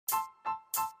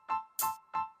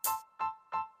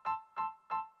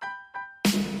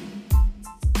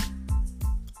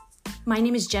My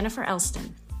name is Jennifer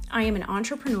Elston. I am an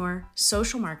entrepreneur,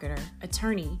 social marketer,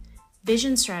 attorney,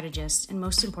 vision strategist, and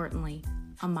most importantly,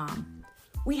 a mom.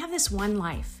 We have this one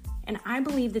life, and I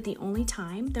believe that the only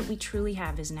time that we truly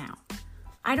have is now.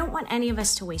 I don't want any of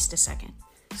us to waste a second.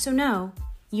 So no,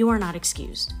 you are not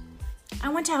excused. I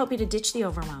want to help you to ditch the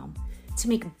overwhelm, to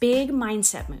make big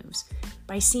mindset moves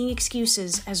by seeing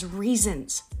excuses as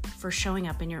reasons for showing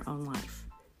up in your own life.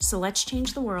 So let's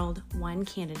change the world one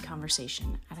candid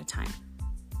conversation at a time.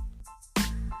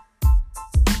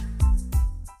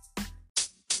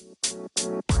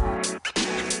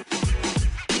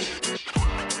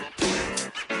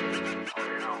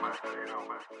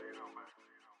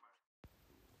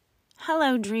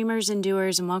 Hello, dreamers and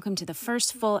doers, and welcome to the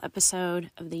first full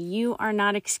episode of the You Are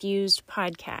Not Excused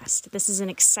podcast. This is an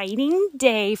exciting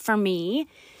day for me,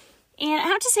 and I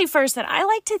have to say first that I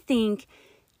like to think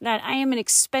that I am an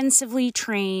expensively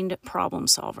trained problem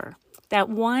solver. That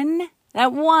one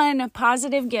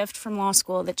positive gift from law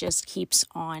school that just keeps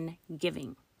on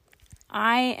giving.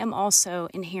 I am also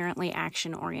inherently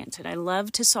action-oriented. I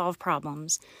love to solve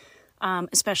problems,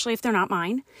 especially if they're not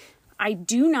mine. I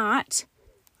do not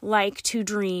like to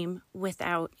dream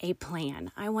without a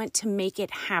plan. I want to make it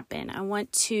happen. I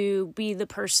want to be the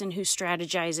person who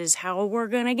strategizes how we're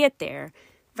going to get there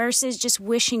versus just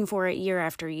wishing for it year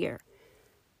after year.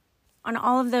 On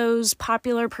all of those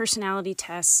popular personality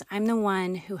tests, I'm the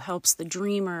one who helps the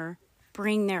dreamer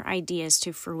bring their ideas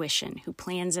to fruition, who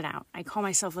plans it out. I call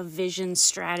myself a vision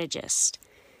strategist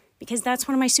because that's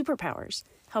one of my superpowers,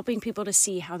 helping people to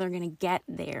see how they're going to get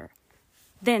there.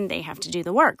 Then they have to do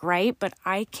the work, right? But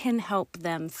I can help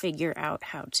them figure out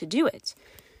how to do it.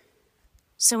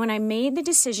 So when I made the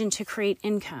decision to create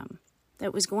income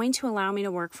that was going to allow me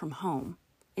to work from home,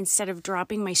 instead of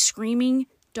dropping my screaming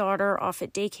daughter off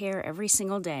at daycare every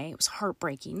single day, it was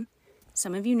heartbreaking.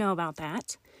 Some of you know about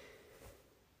that.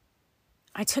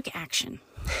 I took action.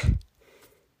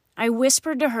 I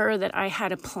whispered to her that I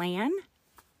had a plan,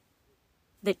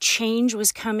 that change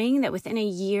was coming, that within a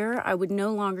year I would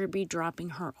no longer be dropping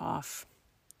her off.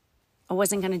 I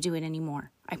wasn't going to do it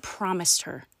anymore. I promised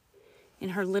her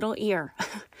in her little ear.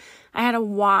 I had a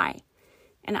why,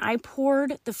 and I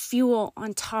poured the fuel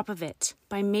on top of it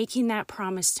by making that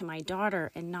promise to my daughter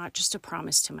and not just a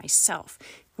promise to myself.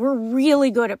 We're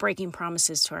really good at breaking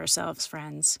promises to ourselves,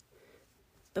 friends.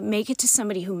 But make it to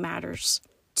somebody who matters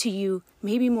to you,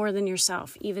 maybe more than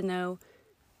yourself, even though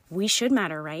we should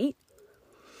matter, right?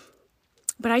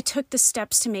 But I took the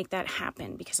steps to make that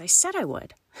happen because I said I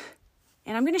would.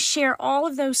 And I'm going to share all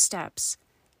of those steps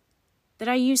that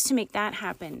I used to make that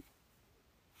happen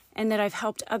and that I've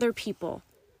helped other people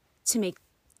to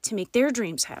make their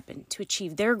dreams happen, to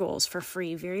achieve their goals for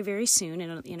free very, very soon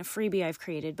in a freebie I've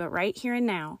created. But right here and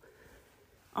now,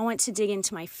 I want to dig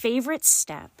into my favorite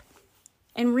step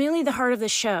and really the heart of the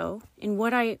show in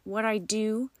what I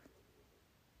do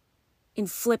in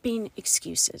flipping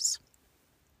excuses.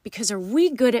 Because are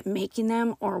we good at making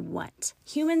them or what?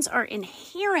 Humans are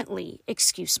inherently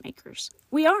excuse makers.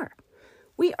 We are.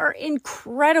 We are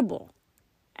incredible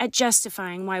at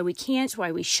justifying why we can't,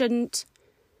 why we shouldn't,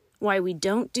 why we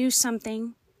don't do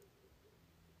something.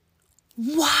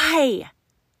 Why?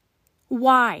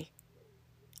 Why?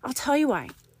 I'll tell you why.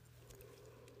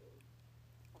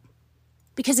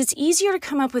 Because it's easier to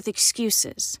come up with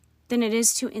excuses than it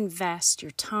is to invest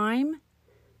your time,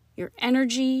 your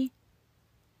energy,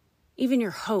 even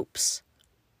your hopes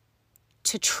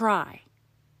to try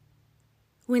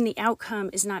when the outcome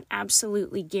is not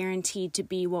absolutely guaranteed to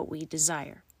be what we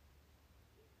desire.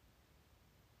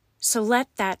 So let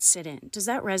that sit in. Does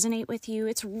that resonate with you?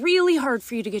 It's really hard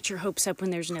for you to get your hopes up when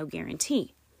there's no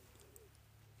guarantee.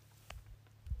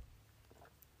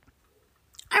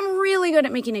 I'm really good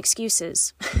at making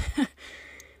excuses.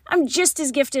 I'm just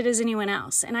as gifted as anyone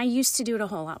else, and I used to do it a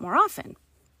whole lot more often.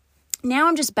 Now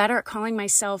I'm just better at calling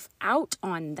myself out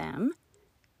on them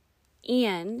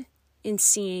and in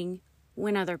seeing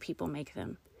when other people make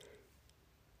them.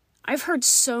 I've heard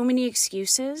so many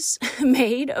excuses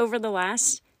made over the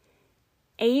last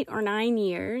 8 or 9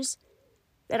 years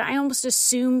that I almost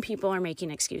assume people are making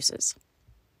excuses.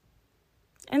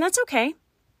 And that's okay.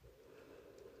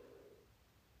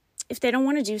 If they don't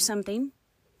want to do something.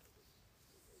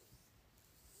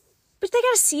 But they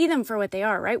got to see them for what they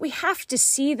are, right? We have to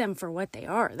see them for what they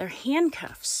are. They're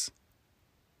handcuffs.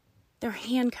 They're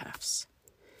handcuffs.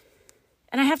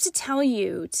 And I have to tell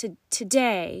you,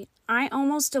 today, I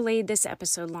almost delayed this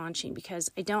episode launching because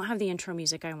I don't have the intro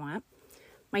music I want.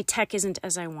 My tech isn't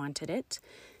as I wanted it.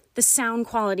 The sound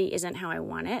quality isn't how I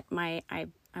want it. I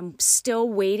I'm still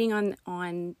waiting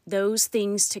on those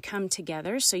things to come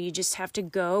together. So you just have to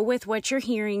go with what you're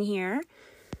hearing here.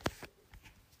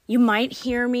 You might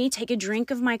hear me take a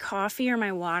drink of my coffee or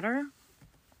my water,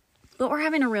 but we're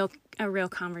having a real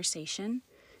conversation.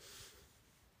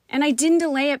 And I didn't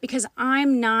delay it because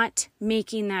I'm not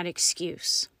making that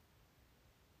excuse.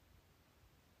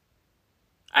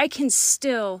 I can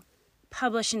still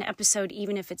publish an episode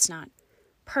even if it's not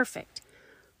perfect.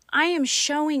 I am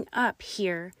showing up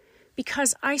here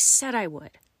because I said I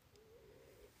would.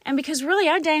 And because really,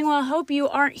 I dang well hope you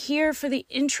aren't here for the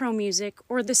intro music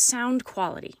or the sound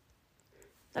quality.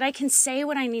 That I can say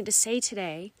what I need to say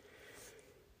today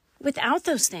without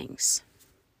those things.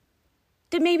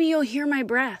 That maybe you'll hear my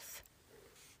breath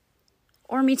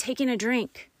or me taking a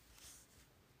drink.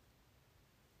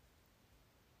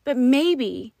 But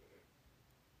maybe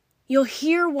you'll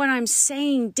hear what I'm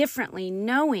saying differently,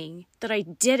 knowing that I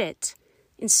did it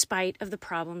in spite of the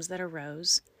problems that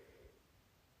arose,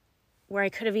 where I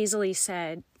could have easily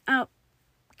said, oh,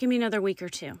 give me another week or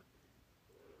two.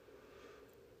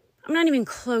 I'm not even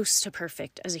close to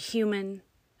perfect as a human,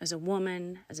 as a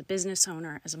woman, as a business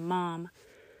owner, as a mom.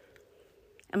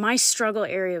 And my struggle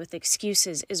area with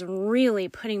excuses is really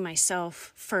putting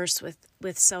myself first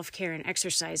with self-care and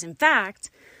exercise. In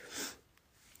fact,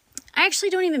 I actually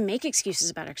don't even make excuses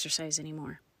about exercise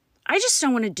anymore. I just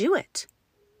don't want to do it.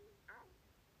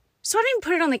 So I didn't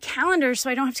put it on the calendar so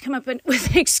I don't have to come up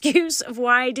with an excuse of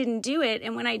why I didn't do it.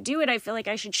 And when I do it, I feel like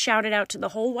I should shout it out to the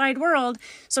whole wide world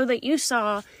so that you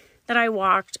saw that I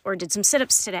walked or did some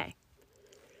sit-ups today.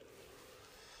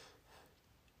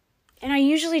 And I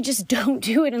usually just don't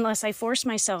do it unless I force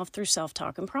myself through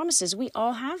self-talk and promises. We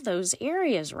all have those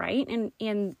areas, right? And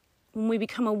when we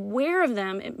become aware of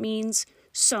them, it means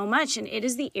so much. And it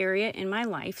is the area in my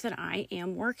life that I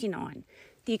am working on.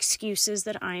 The excuses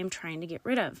that I am trying to get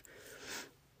rid of.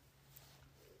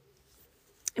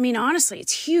 I mean, honestly,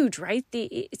 it's huge, right?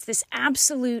 It's this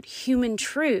absolute human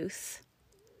truth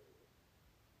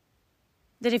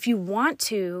that if you want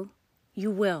to,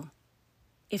 you will.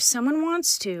 If someone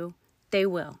wants to, they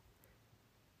will.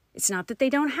 It's not that they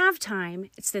don't have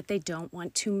time, it's that they don't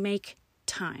want to make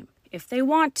time. If they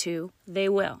want to, they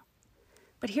will.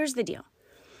 But here's the deal.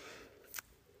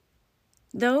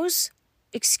 Those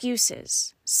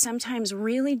excuses sometimes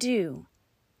really do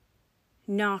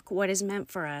knock what is meant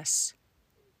for us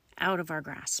out of our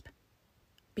grasp.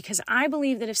 Because I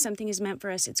believe that if something is meant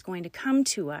for us, it's going to come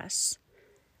to us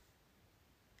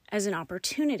as an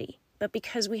opportunity. But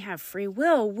because we have free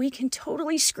will, we can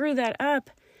totally screw that up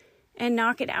and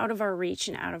knock it out of our reach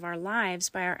and out of our lives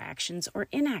by our actions or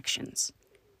inactions.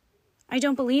 I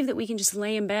don't believe that we can just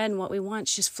lay in bed and what we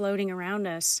want's just floating around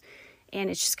us and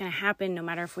it's just going to happen no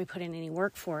matter if we put in any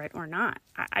work for it or not.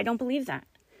 I don't believe that.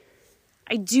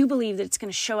 I do believe that it's going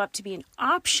to show up to be an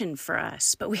option for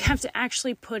us, but we have to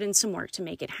actually put in some work to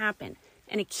make it happen.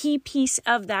 And a key piece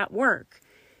of that work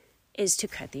is to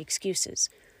cut the excuses.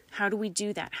 How do we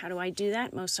do that? How do I do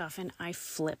that? Most often, I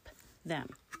flip them.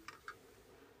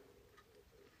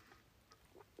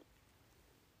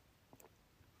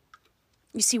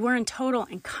 You see, we're in total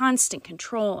and constant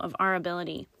control of our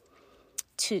ability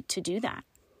to do that.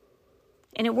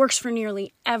 And it works for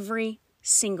nearly every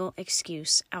single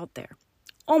excuse out there.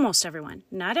 Almost everyone,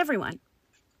 not everyone.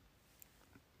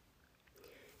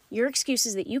 Your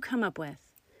excuses that you come up with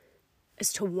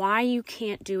as to why you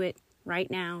can't do it right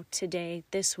now, today,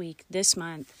 this week, this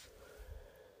month,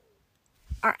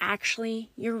 are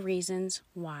actually your reasons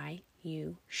why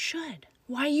you should,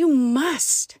 why you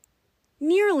must.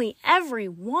 Nearly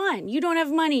everyone. You don't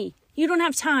have money. You don't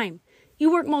have time.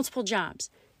 You work multiple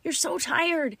jobs. You're so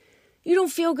tired. You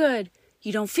don't feel good.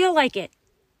 You don't feel like it.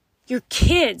 Your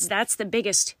kids, that's the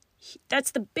biggest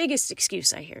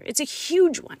excuse I hear. It's a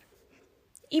huge one.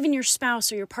 Even your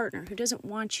spouse or your partner who doesn't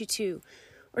want you to,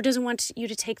 or doesn't want you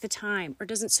to take the time, or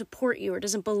doesn't support you, or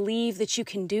doesn't believe that you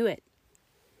can do it,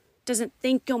 doesn't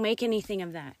think you'll make anything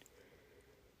of that.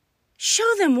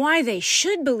 Show them why they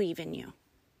should believe in you.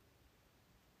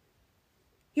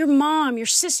 Your mom, your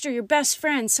sister, your best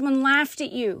friend, someone laughed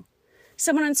at you.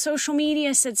 Someone on social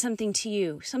media said something to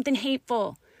you, something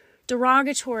hateful,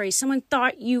 derogatory. Someone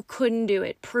thought you couldn't do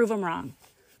it. Prove them wrong.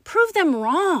 Prove them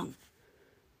wrong.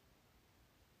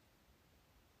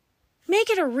 Make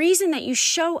it a reason that you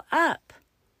show up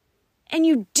and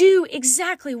you do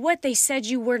exactly what they said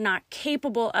you were not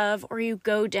capable of, or you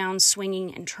go down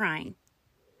swinging and trying.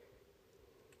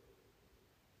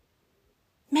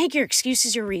 Make your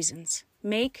excuses your reasons.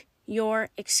 Make your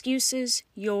excuses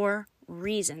your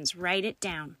reasons. Write it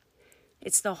down.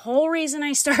 It's the whole reason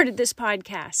I started this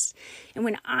podcast. And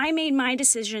when I made my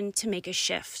decision to make a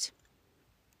shift,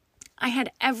 I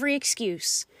had every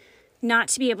excuse not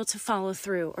to be able to follow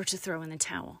through or to throw in the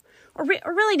towel, or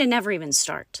really to never even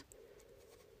start.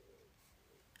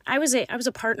 I was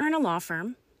a partner in a law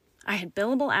firm. I had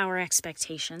billable hour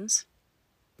expectations.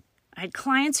 I had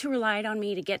clients who relied on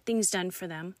me to get things done for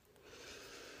them.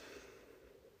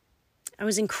 I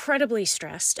was incredibly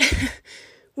stressed.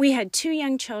 We had 2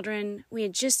 young children. We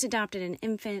had just adopted an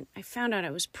infant. I found out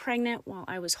I was pregnant while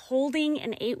I was holding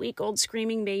an 8-week-old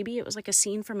screaming baby. It was like a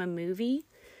scene from a movie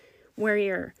where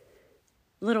your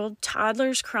little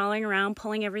toddlers crawling around,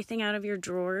 pulling everything out of your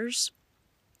drawers.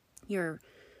 Your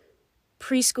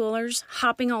preschoolers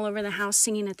hopping all over the house,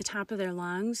 singing at the top of their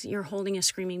lungs. You're holding a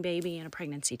screaming baby in a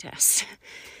pregnancy test.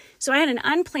 So I had an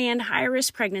unplanned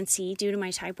high-risk pregnancy due to my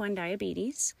type 1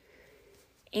 diabetes.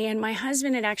 And my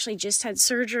husband had actually just had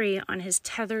surgery on his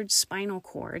tethered spinal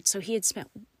cord. So he had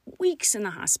spent weeks in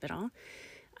the hospital,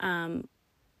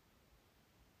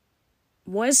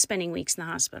 was spending weeks in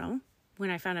the hospital when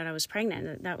I found out I was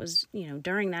pregnant. That was,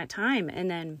 during that time.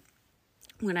 And then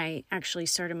when I actually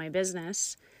started my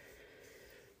business,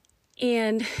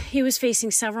 and he was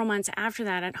facing several months after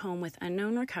that at home with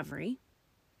unknown recovery.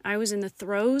 I was in the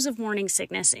throes of morning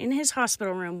sickness in his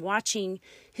hospital room, watching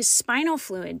his spinal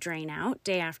fluid drain out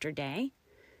day after day,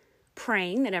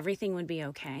 praying that everything would be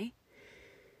okay.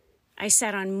 I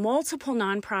sat on multiple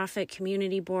nonprofit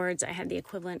community boards. I had the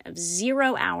equivalent of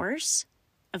 0 hours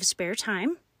of spare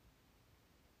time.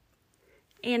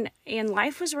 And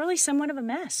life was really somewhat of a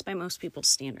mess by most people's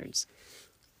standards.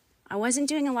 I wasn't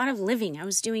doing a lot of living. I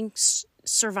was doing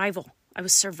survival. I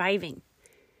was surviving.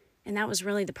 And that was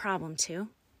really the problem too.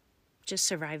 Just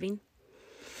surviving.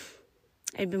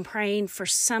 I'd been praying for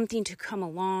something to come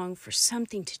along, for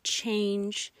something to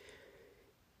change.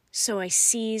 So I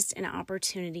seized an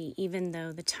opportunity, even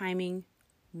though the timing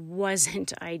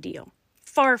wasn't ideal.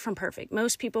 Far from perfect.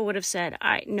 Most people would have said,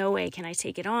 no way can I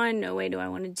take it on. No way do I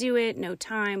want to do it. No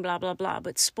time, blah, blah, blah.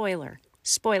 But spoiler.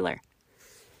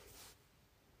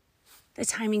 The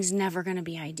timing's never going to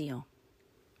be ideal.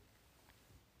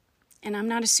 And I'm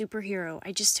not a superhero.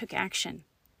 I just took action.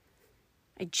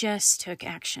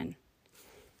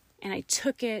 And I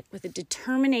took it with a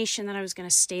determination that I was going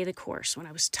to stay the course. When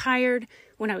I was tired,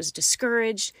 when I was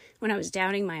discouraged, when I was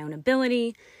doubting my own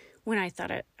ability, when I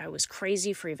thought I was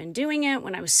crazy for even doing it,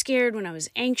 when I was scared, when I was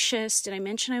anxious. Did I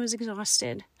mention I was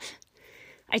exhausted?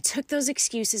 I took those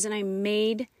excuses and I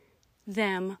made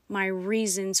them my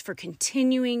reasons for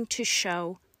continuing to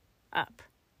show up.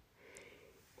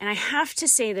 And I have to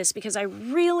say this because I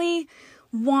really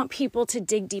want people to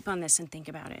dig deep on this and think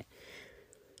about it.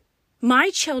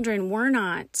 My children are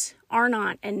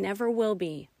not, and never will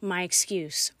be my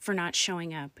excuse for not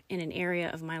showing up in an area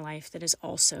of my life that is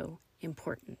also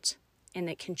important and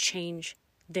that can change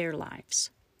their lives.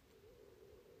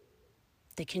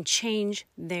 They can change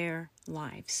their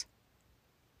lives.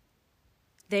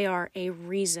 They are a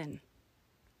reason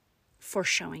for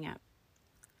showing up.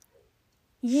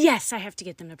 Yes, I have to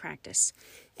get them to practice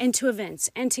and to events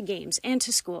and to games and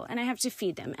to school, and I have to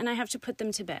feed them and I have to put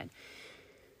them to bed.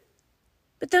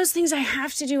 But those things I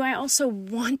have to do, I also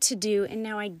want to do, and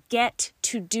now I get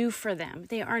to do for them.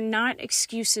 They are not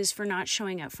excuses for not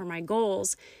showing up for my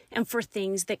goals and for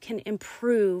things that can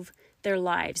improve their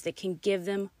lives, that can give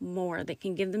them more, that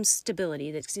can give them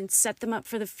stability, that can set them up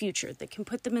for the future, that can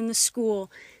put them in the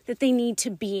school that they need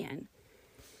to be in.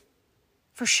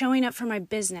 For showing up for my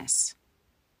business.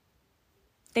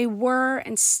 They were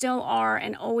and still are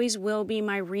and always will be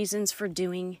my reasons for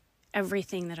doing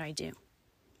everything that I do.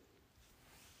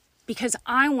 Because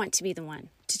I want to be the one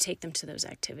to take them to those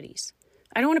activities.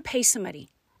 I don't want to pay somebody.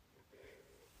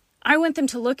 I want them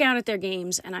to look out at their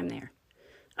games and I'm there.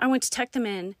 I want to tuck them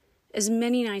in as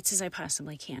many nights as I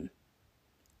possibly can.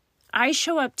 I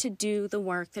show up to do the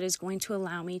work that is going to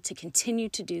allow me to continue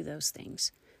to do those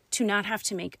things, to not have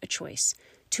to make a choice,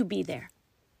 to be there.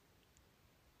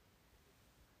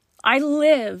 I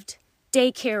lived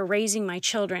daycare raising my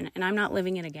children, and I'm not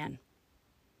living it again.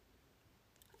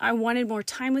 I wanted more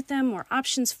time with them, more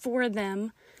options for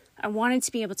them. I wanted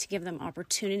to be able to give them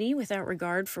opportunity without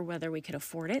regard for whether we could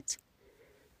afford it.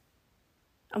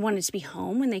 I wanted to be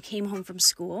home when they came home from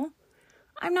school.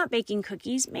 I'm not baking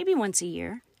cookies, maybe once a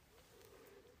year.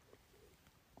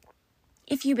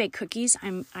 If you bake cookies,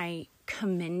 I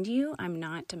commend you. I'm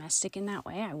not domestic in that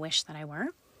way. I wish that I were.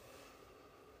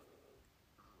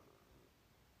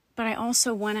 But I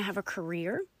also want to have a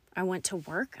career. I want to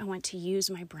work. I want to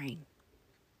use my brain.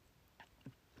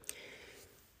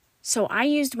 So I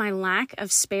used my lack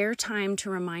of spare time to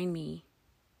remind me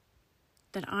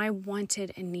that I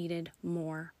wanted and needed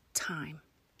more time.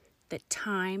 That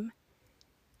time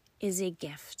is a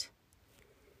gift.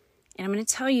 And I'm going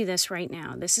to tell you this right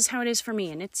now. This is how it is for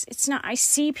me. And it's not, I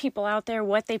see people out there,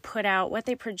 what they put out, what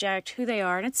they project, who they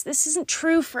are. And this isn't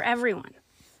true for everyone.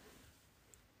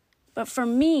 But for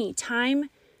me, time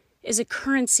is a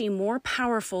currency more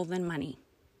powerful than money.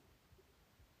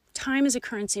 Time is a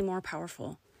currency more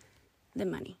powerful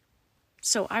than money.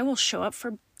 So I will show up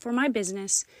for my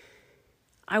business.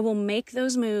 I will make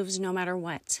those moves no matter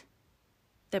what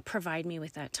that provide me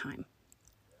with that time.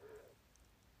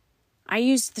 I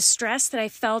used the stress that I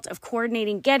felt of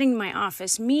coordinating, getting to my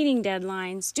office, meeting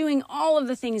deadlines, doing all of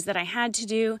the things that I had to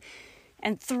do,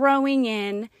 and throwing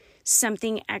in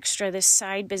something extra, this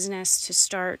side business to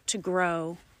start to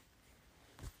grow.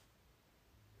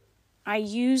 I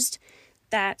used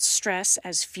that stress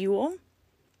as fuel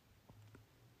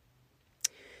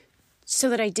so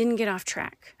that I didn't get off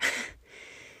track,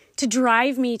 to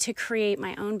drive me to create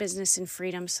my own business in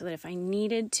freedom so that if I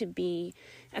needed to be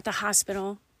at the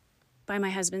hospital by my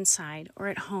husband's side or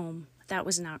at home, that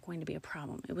was not going to be a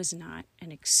problem. It was not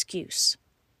an excuse.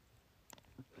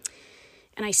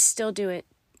 And I still do it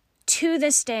to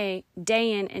this day,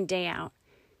 day in and day out,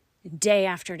 day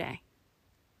after day.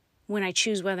 When I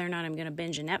choose whether or not I'm going to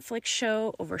binge a Netflix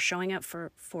show over showing up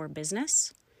for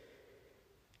business,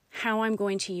 how I'm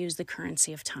going to use the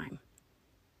currency of time.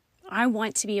 I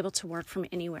want to be able to work from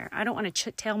anywhere. I don't want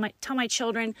to tell my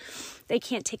children they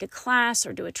can't take a class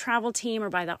or do a travel team or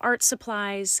buy the art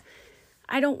supplies.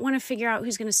 I don't want to figure out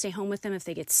who's going to stay home with them if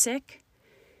they get sick.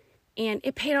 And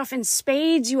it paid off in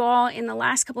spades, you all. In the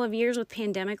last couple of years with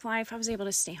pandemic life, I was able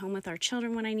to stay home with our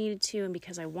children when I needed to and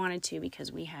because I wanted to, because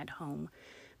we had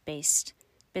home-based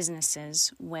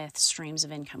businesses with streams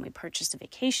of income. We purchased a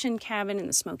vacation cabin in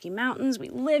the Smoky Mountains. We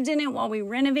lived in it while we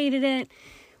renovated it.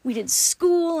 We did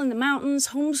school in the mountains,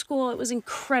 homeschool. It was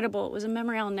incredible. It was a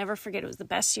memory I'll never forget. It was the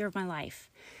best year of my life.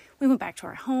 We went back to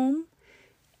our home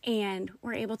and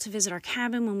we're able to visit our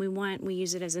cabin when we want. We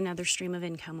use it as another stream of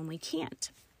income when we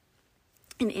can't.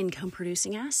 An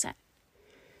income-producing asset.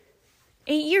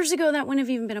 8 years ago, that wouldn't have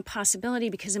even been a possibility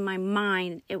because in my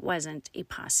mind, it wasn't a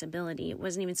possibility. It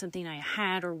wasn't even something I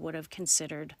had or would have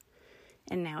considered.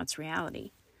 And now it's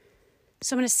reality.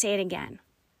 So I'm going to say it again.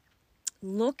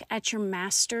 Look at your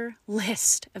master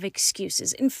list of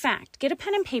excuses. In fact, get a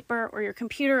pen and paper or your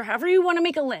computer, however you want to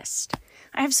make a list.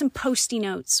 I have some Post-it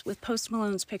notes with Post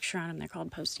Malone's picture on them. They're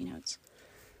called Post-it notes.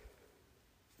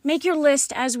 Make your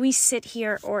list as we sit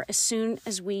here or as soon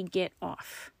as we get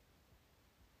off.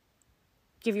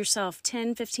 Give yourself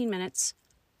 10, 15 minutes,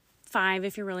 5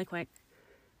 if you're really quick,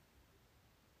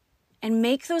 and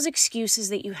make those excuses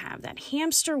that you have, that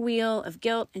hamster wheel of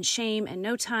guilt and shame and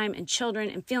no time and children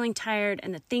and feeling tired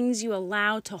and the things you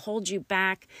allow to hold you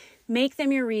back. Make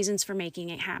them your reasons for making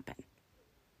it happen.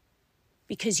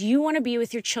 Because you want to be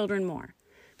with your children more.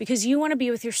 Because you want to be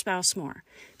with your spouse more.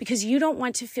 Because you don't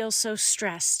want to feel so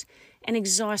stressed and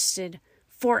exhausted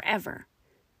forever.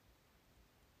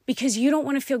 Because you don't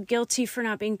want to feel guilty for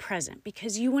not being present.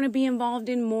 Because you want to be involved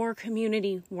in more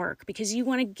community work. Because you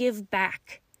want to give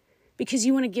back. Because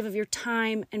you want to give of your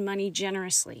time and money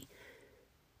generously.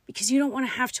 Because you don't want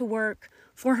to have to work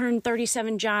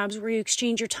 437 jobs where you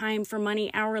exchange your time for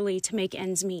money hourly to make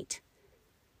ends meet.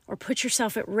 Or put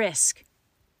yourself at risk.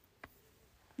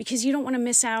 Because you don't want to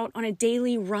miss out on a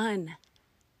daily run.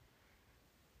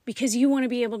 Because you want to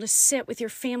be able to sit with your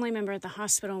family member at the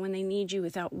hospital when they need you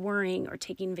without worrying or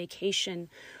taking vacation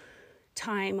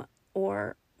time.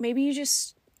 Or maybe you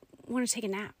just want to take a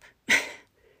nap.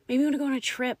 Maybe you want to go on a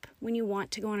trip when you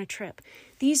want to go on a trip.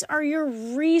 These are your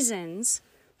reasons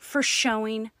for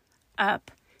showing up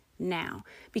now.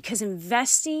 Because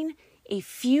investing a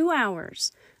few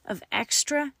hours of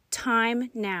extra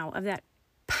time now, of that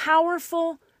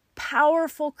powerful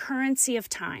currency of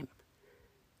time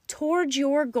towards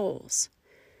your goals,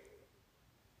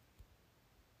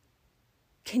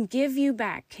 can give you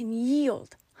back, can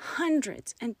yield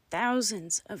hundreds and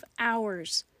thousands of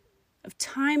hours of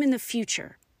time in the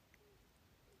future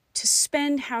to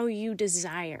spend how you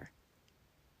desire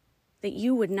that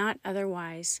you would not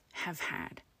otherwise have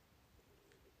had.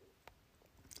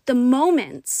 The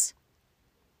moments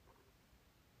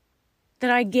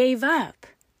that I gave up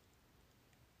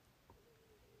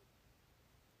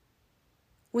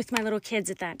with my little kids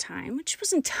at that time, which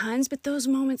wasn't tons, but those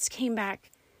moments came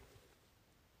back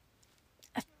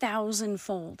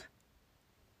 1,000-fold.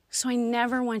 So I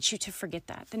never want you to forget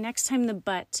that. The next time the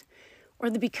but or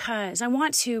the because, I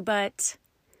want to, but,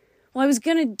 well, I was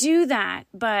going to do that,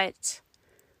 but,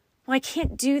 well, I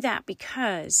can't do that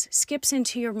because skips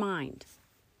into your mind.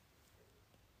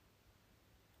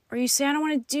 Or you say, I don't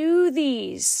want to do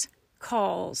these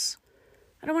calls.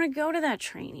 I don't want to go to that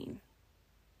training.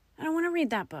 I don't want to read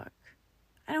that book.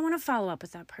 I don't want to follow up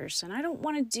with that person. I don't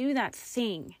want to do that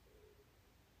thing.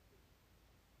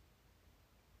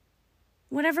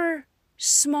 Whatever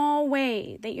small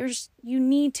way that you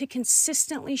need to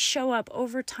consistently show up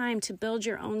over time to build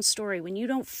your own story, when you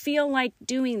don't feel like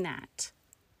doing that,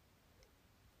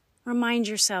 remind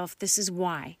yourself this is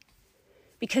why.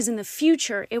 Because in the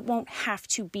future, it won't have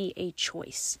to be a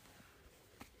choice.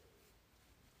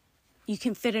 You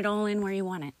can fit it all in where you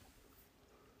want it.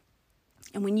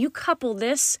 And when you couple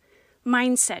this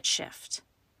mindset shift,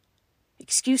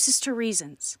 excuses to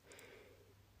reasons,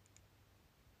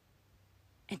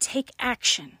 and take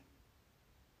action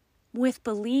with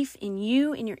belief in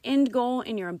you, in your end goal,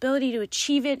 in your ability to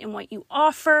achieve it, in what you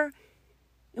offer,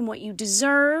 in what you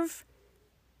deserve.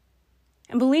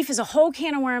 And belief is a whole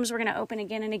can of worms we're going to open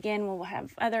again and again. We'll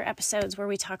have other episodes where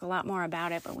we talk a lot more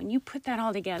about it. But when you put that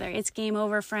all together, it's game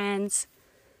over, friends.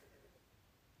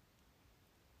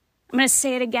 I'm going to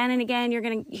say it again and again. You're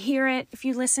going to hear it. If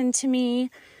you listen to me,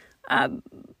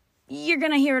 you're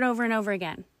going to hear it over and over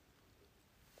again.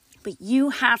 But you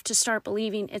have to start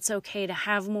believing it's okay to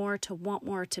have more, to want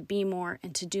more, to be more,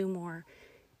 and to do more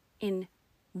in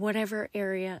whatever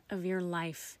area of your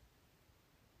life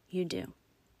you do.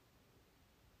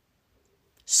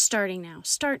 Starting now.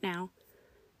 Start now.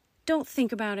 Don't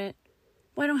think about it.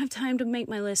 Well, I don't have time to make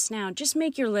my list now. Just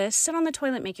make your list. Sit on the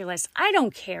toilet, make your list. I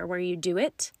don't care where you do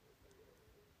it.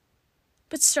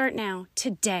 But start now,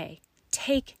 today.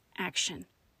 Take action.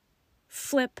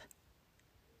 Flip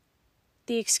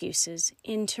the excuses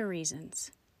into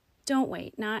reasons. Don't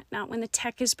wait. Not when the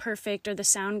tech is perfect or the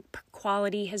sound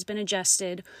quality has been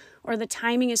adjusted or the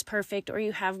timing is perfect or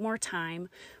you have more time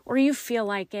or you feel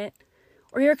like it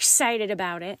or you're excited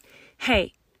about it.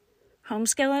 Hey, home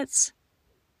skillets,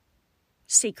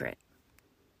 secret.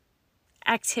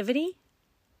 Activity,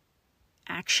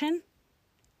 action,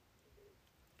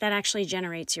 that actually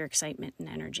generates your excitement and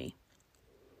energy.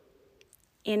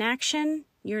 Inaction,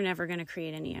 you're never going to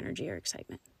create any energy or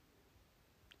excitement.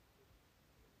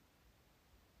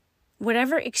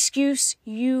 Whatever excuse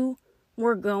you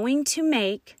were going to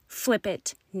make, flip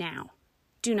it now.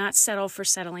 Do not settle for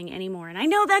settling anymore. And I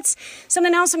know that's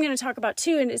something else I'm going to talk about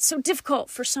too. And it's so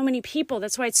difficult for so many people.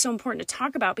 That's why it's so important to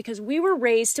talk about, because we were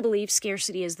raised to believe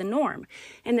scarcity is the norm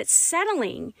and that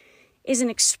settling is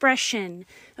an expression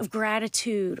of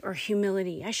gratitude or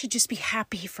humility. I should just be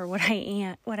happy for what I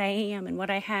am and what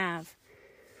I have.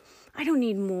 I don't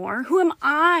need more. Who am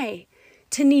I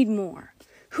to need more?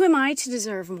 Who am I to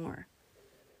deserve more?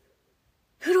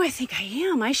 Who do I think I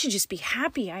am? I should just be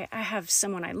happy. I have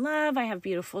someone I love. I have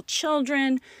beautiful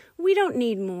children. We don't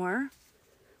need more.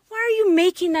 Why are you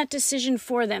making that decision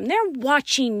for them? They're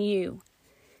watching you.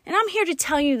 And I'm here to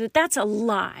tell you that that's a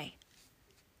lie.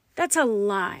 That's a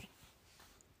lie.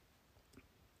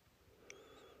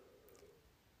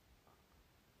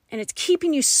 And it's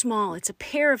keeping you small. It's a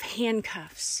pair of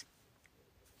handcuffs.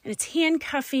 And it's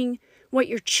handcuffing what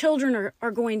your children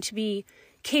are going to be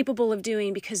capable of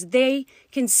doing, because they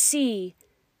can see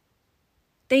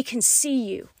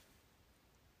you.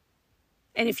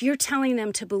 And if you're telling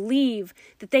them to believe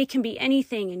that they can be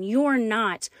anything and you're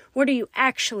not, what are you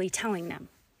actually telling them?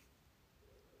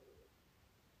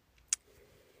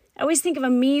 I always think of a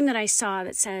meme that I saw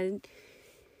that said,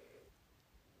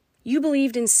 you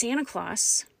believed in Santa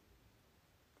Claus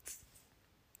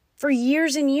for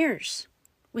years and years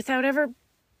without ever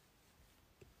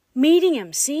meeting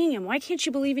him, seeing him. Why can't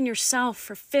you believe in yourself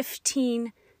for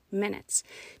 15 minutes?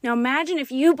 Now imagine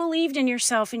if you believed in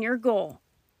yourself and your goal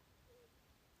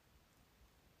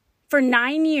for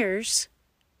 9 years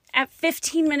at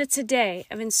 15 minutes a day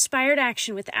of inspired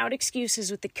action without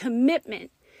excuses, with the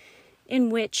commitment in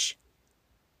which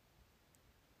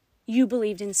you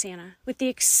believed in Santa, with the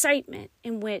excitement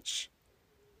in which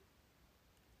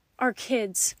our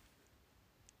kids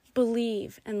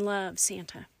believe and love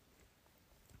Santa.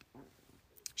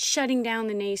 Shutting down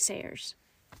the naysayers.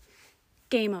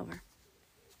 Game over.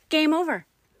 Game over.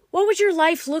 What would your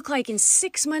life look like in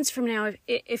 6 months from now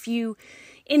if you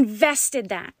invested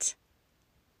that?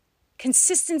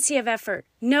 Consistency of effort.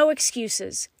 No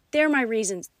excuses. They're my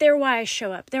reasons. They're why I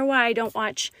show up. They're why I don't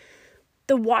watch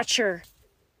The Watcher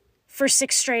for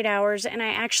 6 straight hours and I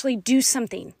actually do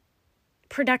something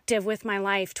productive with my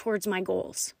life towards my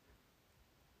goals.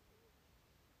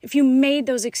 If you made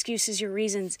those excuses your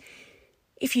reasons,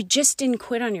 if you just didn't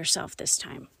quit on yourself this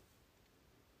time.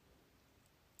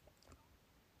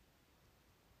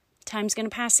 Time's going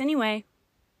to pass anyway.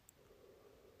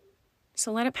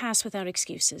 So let it pass without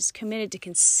excuses, committed to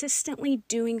consistently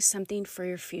doing something for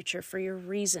your future, for your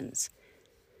reasons.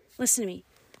 Listen to me.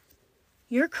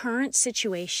 Your current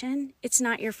situation, it's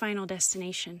not your final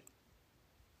destination.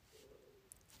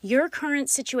 Your current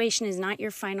situation is not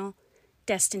your final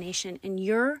destination, and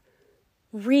your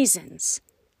reasons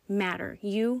matter.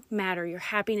 You matter. Your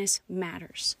happiness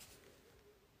matters.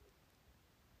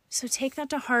 So take that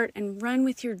to heart and run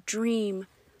with your dream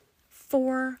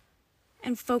for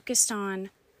and focused on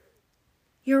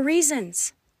your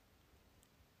reasons.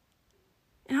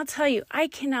 And I'll tell you, I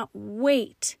cannot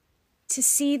wait to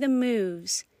see the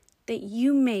moves that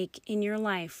you make in your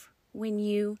life when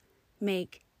you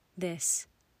make this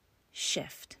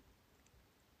shift.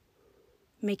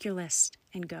 Make your list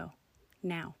and go.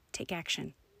 Now, take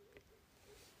action.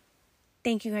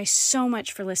 Thank you guys so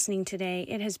much for listening today.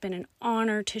 It has been an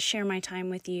honor to share my time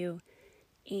with you.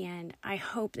 And I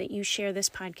hope that you share this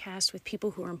podcast with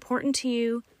people who are important to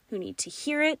you, who need to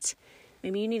hear it.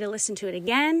 Maybe you need to listen to it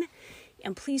again.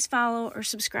 And please follow or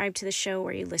subscribe to the show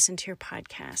where you listen to your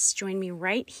podcasts. Join me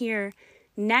right here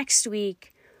next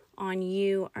week on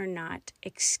You Are Not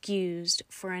Excused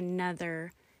for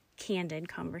another candid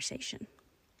conversation.